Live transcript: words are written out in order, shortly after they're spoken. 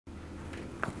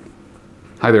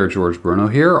Hi there, George Bruno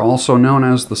here, also known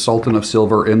as the Sultan of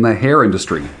Silver in the hair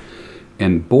industry.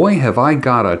 And boy, have I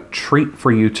got a treat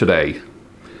for you today.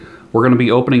 We're going to be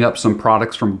opening up some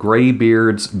products from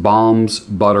Greybeard's Balms,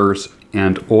 Butters,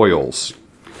 and Oils.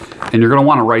 And you're going to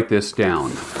want to write this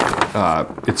down.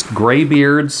 It's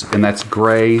Greybeard's, and that's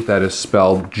Grey, that is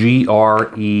spelled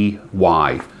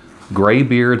G-R-E-Y.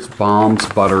 Greybeard's Balms,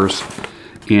 Butters,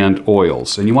 and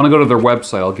Oils. And you want to go to their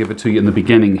website. I'll give it to you in the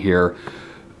beginning here.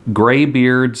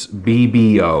 Greybeard's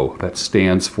BBO, that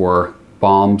stands for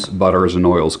Balms, Butters, and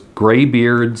Oils.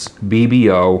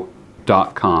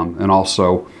 greybeardsbbo.com, and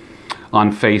also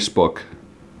on Facebook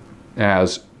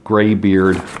as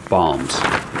Greybeard Balms.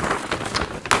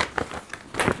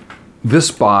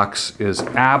 This box is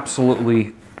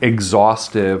absolutely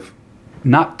exhaustive,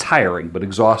 not tiring, but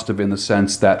exhaustive in the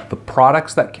sense that the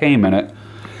products that came in it,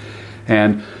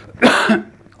 and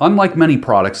unlike many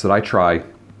products that I try,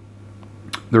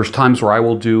 there's times where I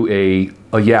will do a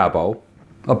yabo,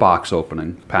 a box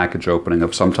opening, package opening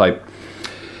of some type.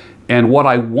 And what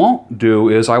I won't do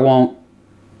is I won't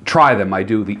try them. I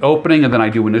do the opening and then I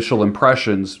do initial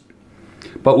impressions.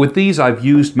 But with these, I've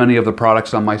used many of the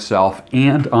products on myself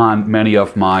and on many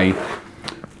of my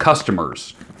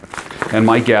customers and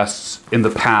my guests in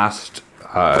the past.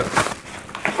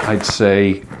 I'd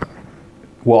say,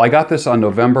 well, I got this on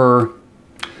November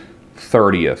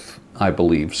 30th. I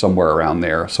believe, somewhere around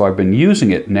there. So I've been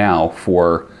using it now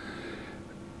for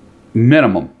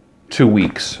minimum 2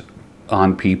 weeks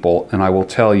on people, and I will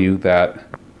tell you that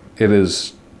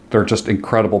they're just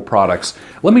incredible products.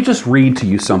 Let me just read to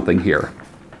you something here.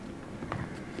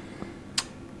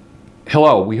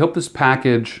 Hello, we hope this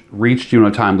package reached you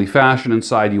in a timely fashion.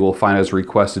 Inside you will find, as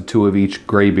requested, 2 of each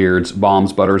Greybeard's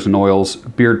Balms, Butters, and Oils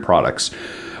beard products.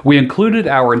 We included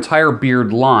our entire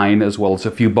beard line, as well as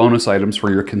a few bonus items for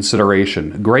your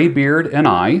consideration. Greybeard and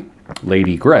I,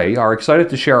 Lady Grey, are excited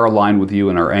to share our line with you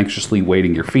and are anxiously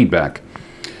waiting your feedback.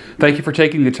 Thank you for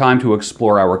taking the time to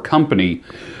explore our company.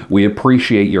 We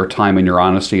appreciate your time and your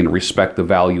honesty and respect the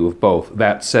value of both.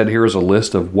 That said, here's a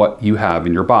list of what you have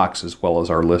in your box, as well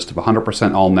as our list of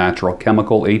 100% all-natural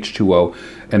chemical, H2O,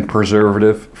 and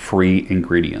preservative-free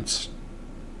ingredients.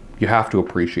 You have to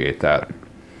appreciate that.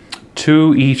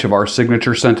 2 each of our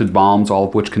signature scented balms, all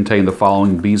of which contain the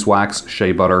following: beeswax,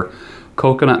 shea butter,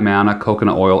 coconut manna,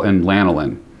 coconut oil, and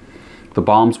lanolin. The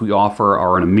balms we offer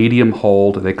are in a medium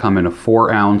hold. They come in a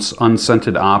 4-ounce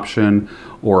unscented option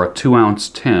or a 2-ounce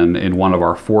tin in one of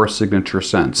our 4 signature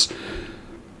scents.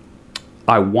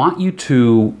 I want you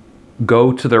to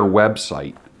go to their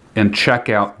website and check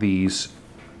out these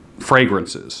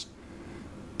fragrances.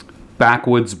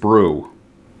 Backwoods Brew,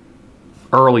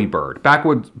 Early Bird,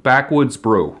 Backwoods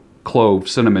Brew, clove,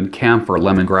 cinnamon, camphor,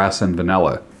 lemongrass, and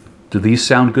vanilla. Do these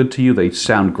sound good to you? They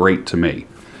sound great to me.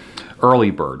 Early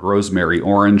Bird, rosemary,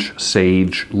 orange,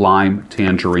 sage, lime,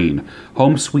 tangerine.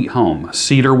 Home Sweet Home,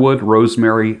 cedarwood,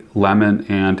 rosemary, lemon,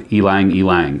 and ylang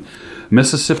ylang.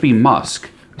 Mississippi Musk,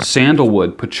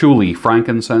 sandalwood, patchouli,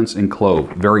 frankincense, and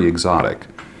clove. Very exotic.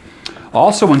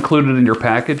 Also included in your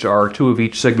package are 2 of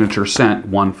each signature scent,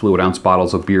 1 fluid ounce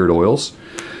bottles of beard oils.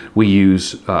 We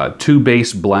use 2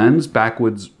 base blends,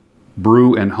 Backwoods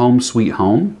Brew and Home Sweet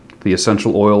Home. The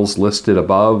essential oils listed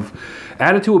above,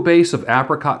 added to a base of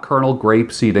apricot kernel,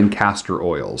 grapeseed, and castor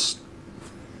oils.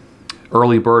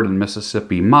 Early Bird and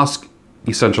Mississippi Musk,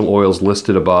 essential oils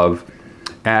listed above,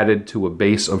 added to a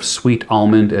base of sweet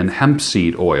almond and hemp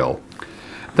seed oil.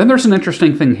 Then there's an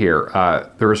interesting thing here.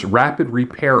 There's Rapid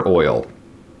Repair Oil.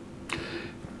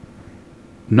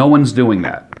 No one's doing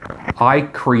that. I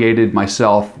created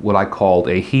myself what I called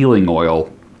a healing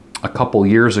oil a couple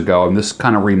years ago, and this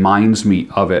kind of reminds me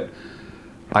of it.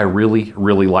 I really,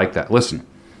 really like that. Listen,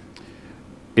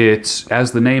 it's,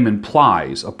 as the name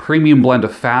implies, a premium blend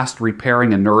of fast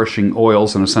repairing and nourishing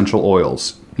oils and essential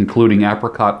oils, including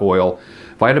apricot oil,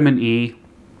 vitamin E,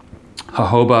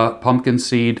 jojoba, pumpkin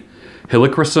seed,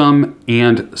 helichrysum,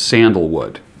 and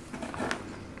sandalwood.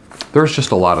 There's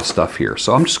just a lot of stuff here,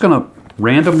 so I'm just going to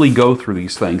randomly go through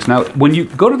these things. Now, when you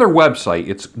go to their website,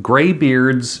 it's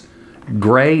Greybeard's.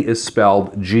 Grey is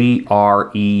spelled G-R-E-Y-S.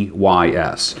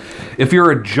 If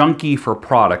you're a junkie for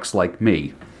products like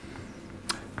me,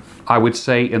 I would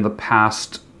say in the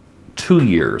past 2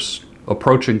 years,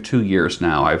 approaching 2 years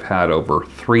now, I've had over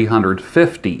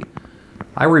 350.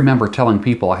 I remember telling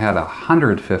people I had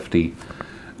 150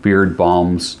 beard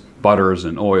balms, butters,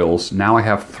 and oils. Now I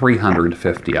have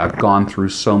 350. I've gone through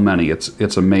so many.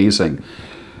 It's amazing.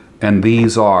 And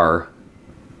these are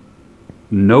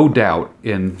no doubt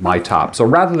in my top. So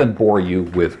rather than bore you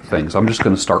with things, I'm just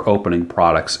going to start opening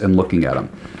products and looking at them.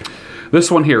 This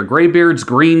one here, Greybeard's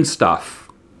Green Stuff.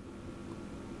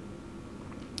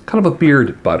 kind of a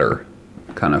beard butter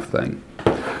kind of thing.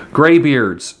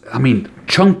 Graybeards, I mean,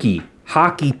 chunky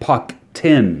hockey puck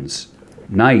tins.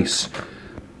 Nice.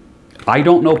 I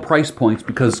don't know price points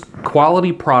because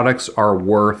quality products are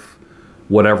worth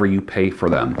whatever you pay for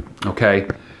them, okay?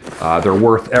 They're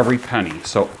worth every penny.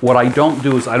 So what I don't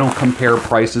do is I don't compare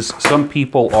prices. Some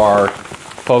people are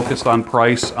focused on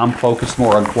price. I'm focused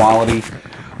more on quality.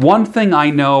 One thing I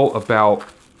know about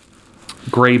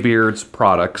Graybeard's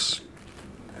products,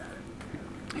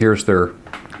 here's their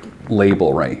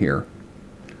label right here.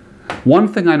 One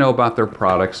thing I know about their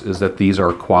products is that these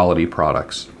are quality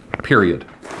products, period.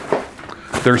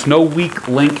 There's no weak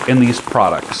link in these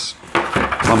products.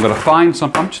 I'm going to find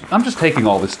something. I'm just taking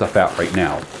all this stuff out right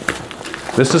now.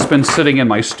 This has been sitting in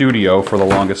my studio for the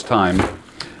longest time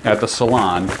at the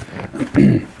salon.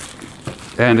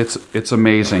 And it's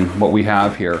amazing what we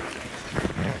have here.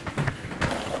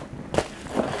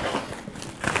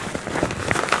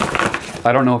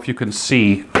 I don't know if you can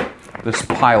see this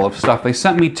pile of stuff. They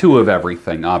sent me 2 of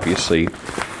everything, obviously.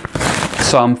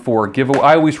 Some for giveaway.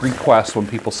 I always request when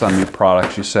people send me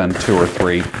products, you send 2 or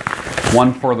 3.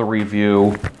 One for the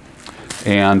review,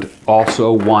 and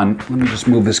also one, let me just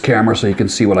move this camera so you can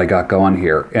see what I got going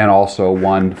here. And also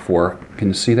one for, can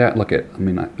you see that? Look at, I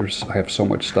mean, I have so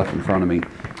much stuff in front of me.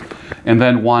 And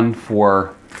then one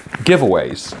for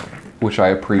giveaways, which I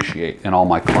appreciate, and all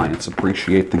my clients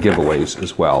appreciate the giveaways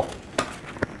as well.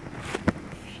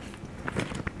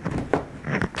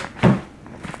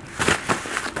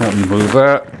 Let me move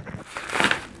that.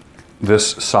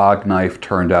 This SOG knife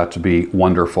turned out to be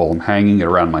wonderful. I'm hanging it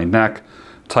around my neck,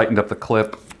 tightened up the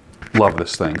clip. Love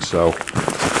this thing. So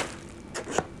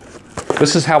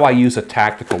this is how I use a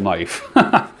tactical knife.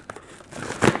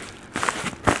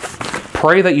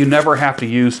 Pray that you never have to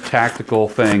use tactical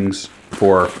things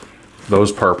for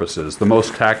those purposes. The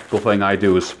most tactical thing I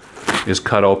do is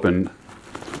cut open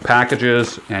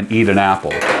packages and eat an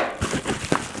apple.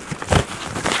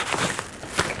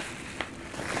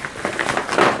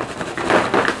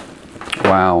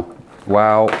 Wow,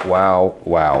 wow, wow,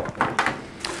 wow.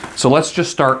 So let's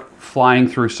just start flying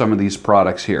through some of these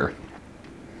products here.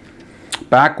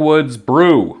 Backwoods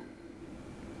Brew.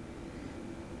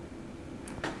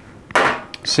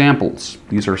 Samples.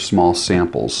 These are small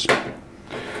samples.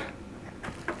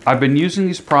 I've been using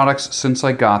these products since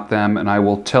I got them, and I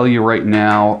will tell you right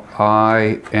now,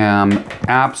 I am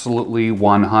absolutely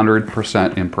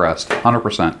 100% impressed.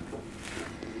 100%.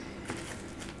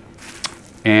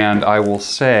 And I will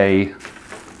say,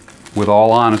 with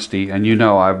all honesty, and you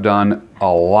know I've done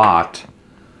a lot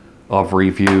of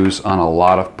reviews on a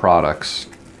lot of products,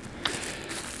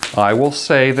 I will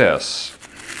say this.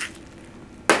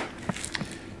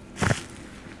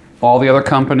 All the other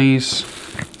companies,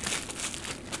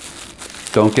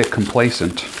 don't get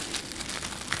complacent.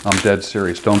 I'm dead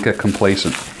serious. Don't get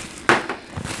complacent.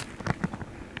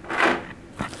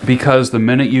 Because the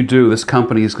minute you do, this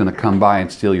company is going to come by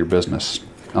and steal your business.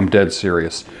 I'm dead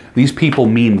serious. These people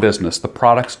mean business. The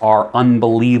products are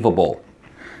unbelievable.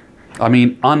 I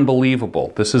mean,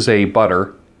 unbelievable. This is a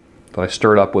butter that I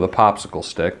stirred up with a popsicle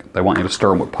stick. They want you to stir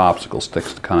them with popsicle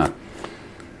sticks to kind of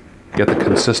get the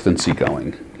consistency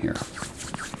going here.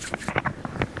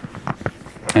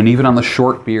 And even on the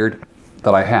short beard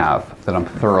that I have, that I'm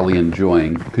thoroughly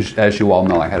enjoying, because as you all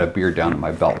know, I had a beard down at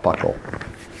my belt buckle.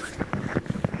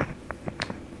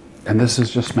 And this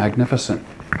is just magnificent.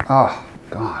 Oh,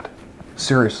 God.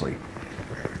 Seriously.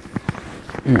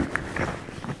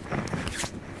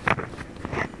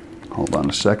 Hold on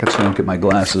a second so I don't get my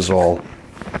glasses all.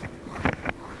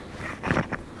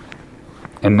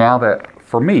 And now that,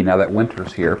 for me, now that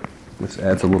winter's here, this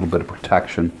adds a little bit of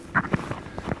protection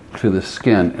to the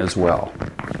skin as well.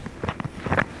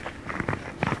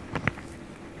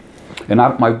 And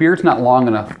my beard's not long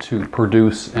enough to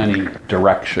produce any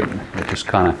direction. It just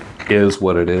kind of is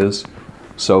what it is.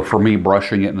 So for me,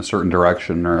 brushing it in a certain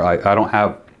direction, or I don't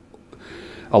have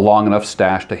a long enough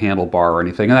stash to handlebar or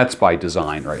anything, and that's by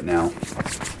design right now.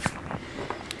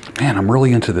 Man, I'm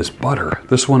really into this butter.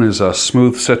 This one is a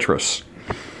smooth citrus.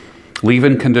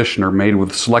 Leave-in conditioner made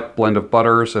with select blend of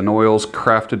butters and oils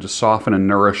crafted to soften and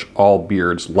nourish all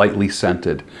beards, lightly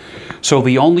scented. So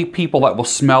the only people that will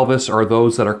smell this are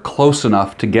those that are close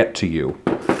enough to get to you.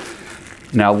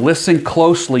 Now listen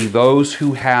closely, those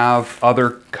who have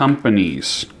other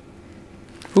companies.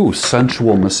 Ooh,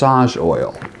 sensual massage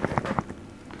oil.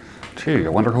 Gee, I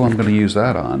wonder who I'm going to use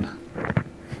that on.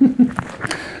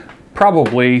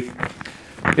 Probably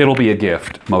it'll be a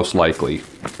gift, most likely,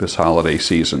 this holiday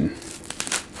season.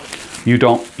 You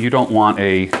don't want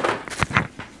a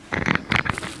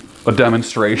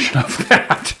demonstration of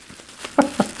that.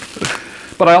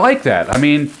 But I like that. I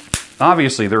mean,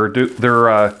 obviously,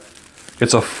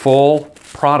 it's a full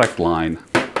product line.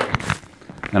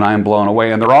 And I am blown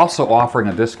away. And they're also offering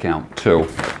a discount, too.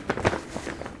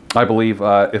 I believe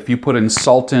if you put in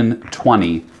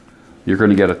Sultan20, you're going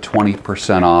to get a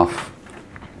 20% off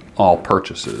all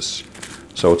purchases.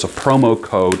 So it's a promo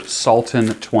code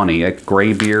Sultan20 at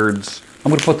Graybeards. I'm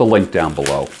going to put the link down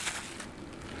below.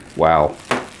 Wow.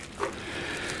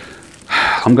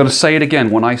 I'm going to say it again.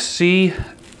 When I see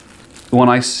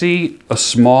a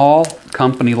small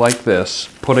company like this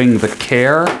putting the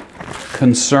care,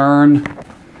 concern,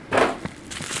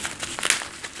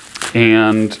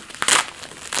 and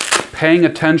paying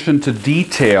attention to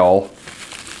detail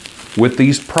with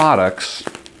these products,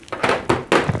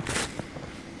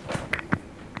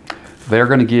 they're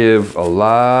going to give a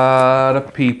lot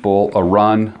of people a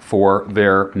run for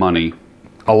their money.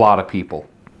 A lot of people.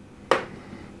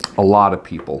 A lot of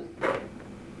people.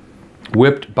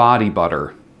 Whipped body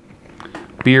butter,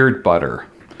 beard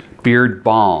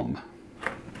balm,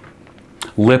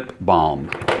 lip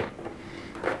balm.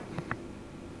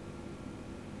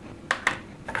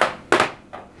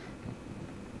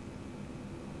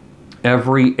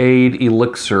 Every aid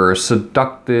elixir,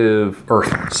 seductive.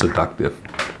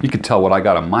 You can tell what I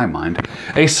got on my mind.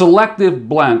 A selective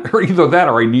blend, or either that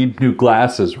or I need new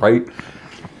glasses, right?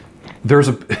 There's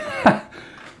a,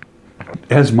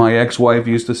 as my ex-wife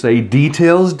used to say,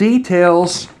 details,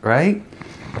 details, right?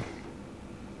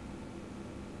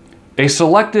 A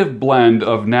selective blend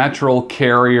of natural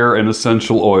carrier and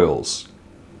essential oils.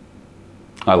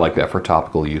 I like that for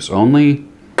topical use only.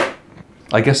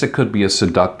 I guess it could be a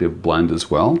seductive blend as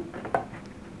well.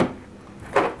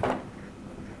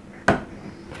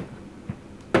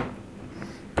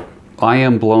 I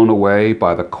am blown away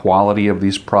by the quality of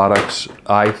these products.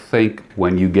 I think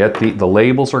when you get the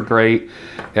labels are great.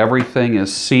 Everything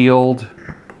is sealed.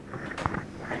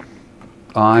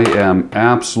 I am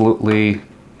absolutely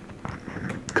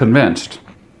convinced,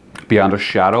 beyond a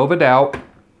shadow of a doubt.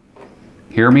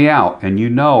 Hear me out. And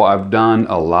you know I've done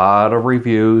a lot of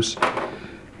reviews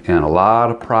and a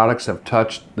lot of products have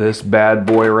touched this bad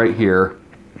boy right here.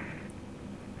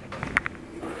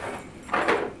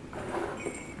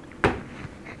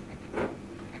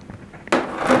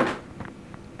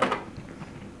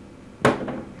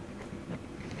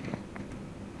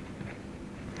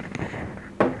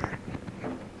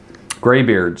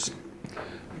 Graybeards,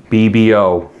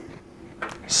 BBO.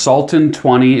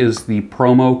 Sultan20 is the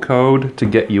promo code to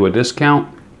get you a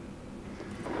discount.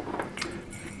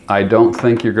 I don't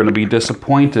think you're going to be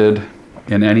disappointed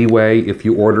in any way if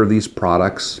you order these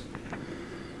products.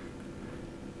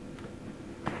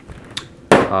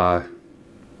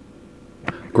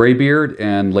 Graybeard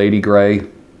and Lady Grey,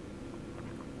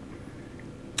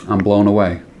 I'm blown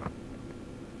away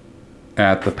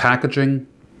at the packaging,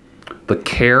 the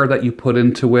care that you put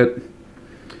into it,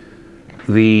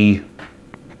 the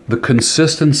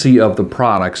consistency of the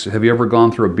products. Have you ever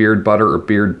gone through a beard butter or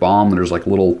beard balm and there's like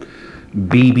little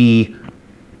BBs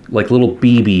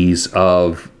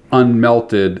of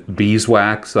unmelted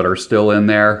beeswax that are still in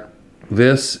there?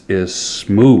 This is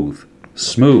smooth,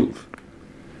 smooth.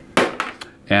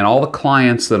 And all the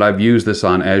clients that I've used this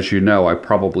on, as you know, I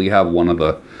probably have one of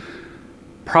the,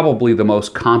 probably the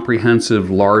most comprehensive,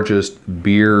 largest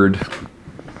beard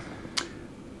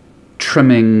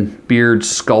trimming, beard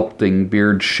sculpting,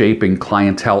 beard shaping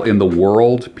clientele in the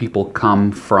world. People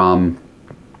come from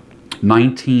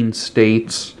 19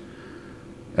 states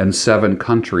and 7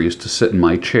 countries to sit in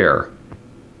my chair.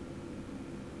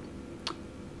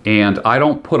 And I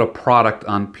don't put a product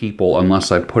on people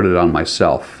unless I put it on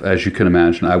myself. As you can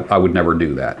imagine, I would never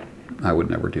do that. I would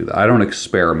never do that. I don't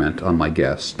experiment on my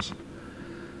guests.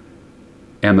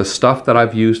 And the stuff that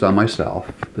I've used on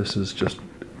myself, this is just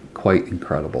quite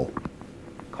incredible.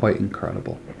 Quite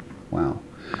incredible. Wow.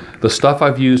 The stuff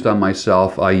I've used on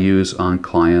myself, I use on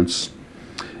clients.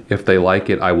 If they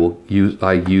like it, I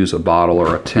use a bottle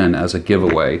or a tin as a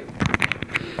giveaway.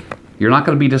 You're not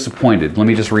going to be disappointed. Let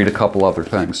me just read a couple other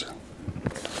things.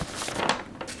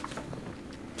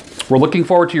 We're looking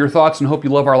forward to your thoughts and hope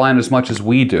you love our line as much as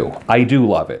we do. I do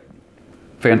love it.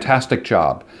 Fantastic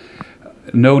job.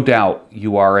 No doubt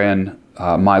you are in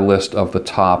my list of the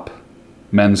top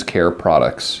men's care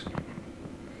products.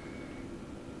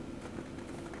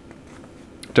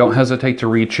 Don't hesitate to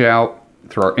reach out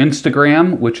through our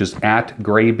Instagram, which is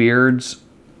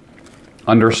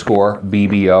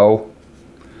 @graybeards_BBO.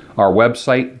 Our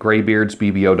website,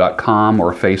 graybeardsbbo.com,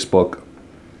 or Facebook,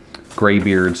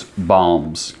 Graybeards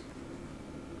Balms.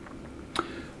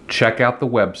 Check out the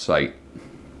website.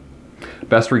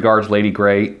 Best regards, Lady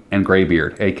Grey and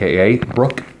Graybeard, aka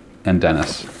Brooke and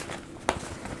Dennis.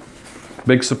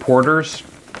 Big supporters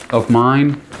of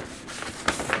mine,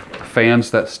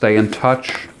 fans that stay in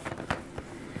touch.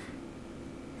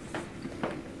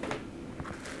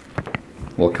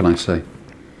 What can I say?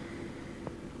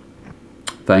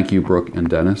 Thank you, Brooke and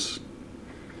Dennis.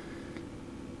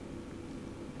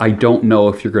 I don't know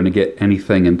if you're going to get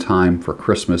anything in time for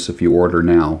Christmas if you order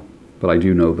now, but I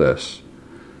do know this,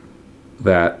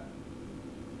 that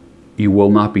you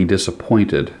will not be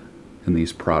disappointed in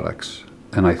these products.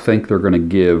 And I think they're going to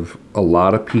give a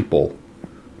lot of people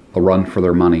a run for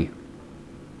their money.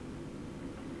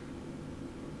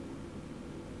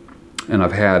 And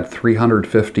I've had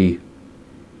 350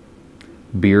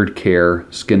 beard care,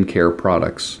 skin care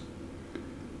products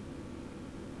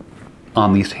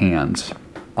on these hands,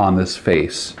 on this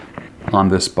face, on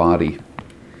this body.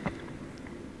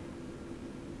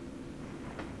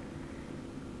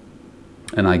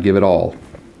 And I give it all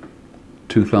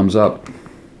 2 thumbs up.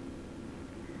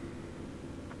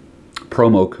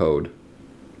 Promo code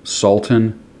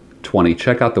Sultan20.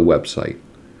 Check out the website.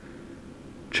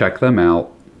 Check them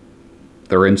out.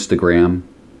 Their Instagram,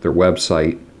 their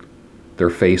website, their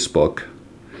Facebook.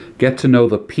 Get to know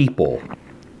the people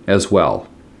as well.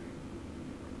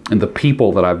 And the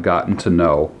people that I've gotten to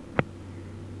know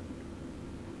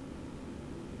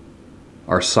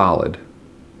are solid.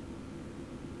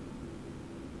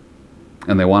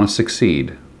 And they want to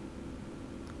succeed.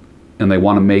 And they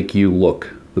want to make you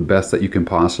look the best that you can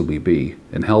possibly be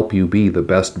and help you be the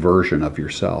best version of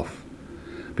yourself.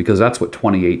 Because that's what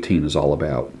 2018 is all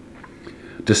about.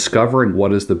 Discovering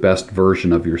what is the best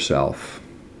version of yourself.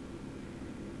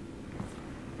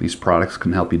 These products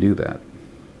can help you do that.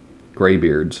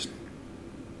 Graybeards,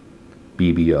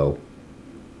 BBO.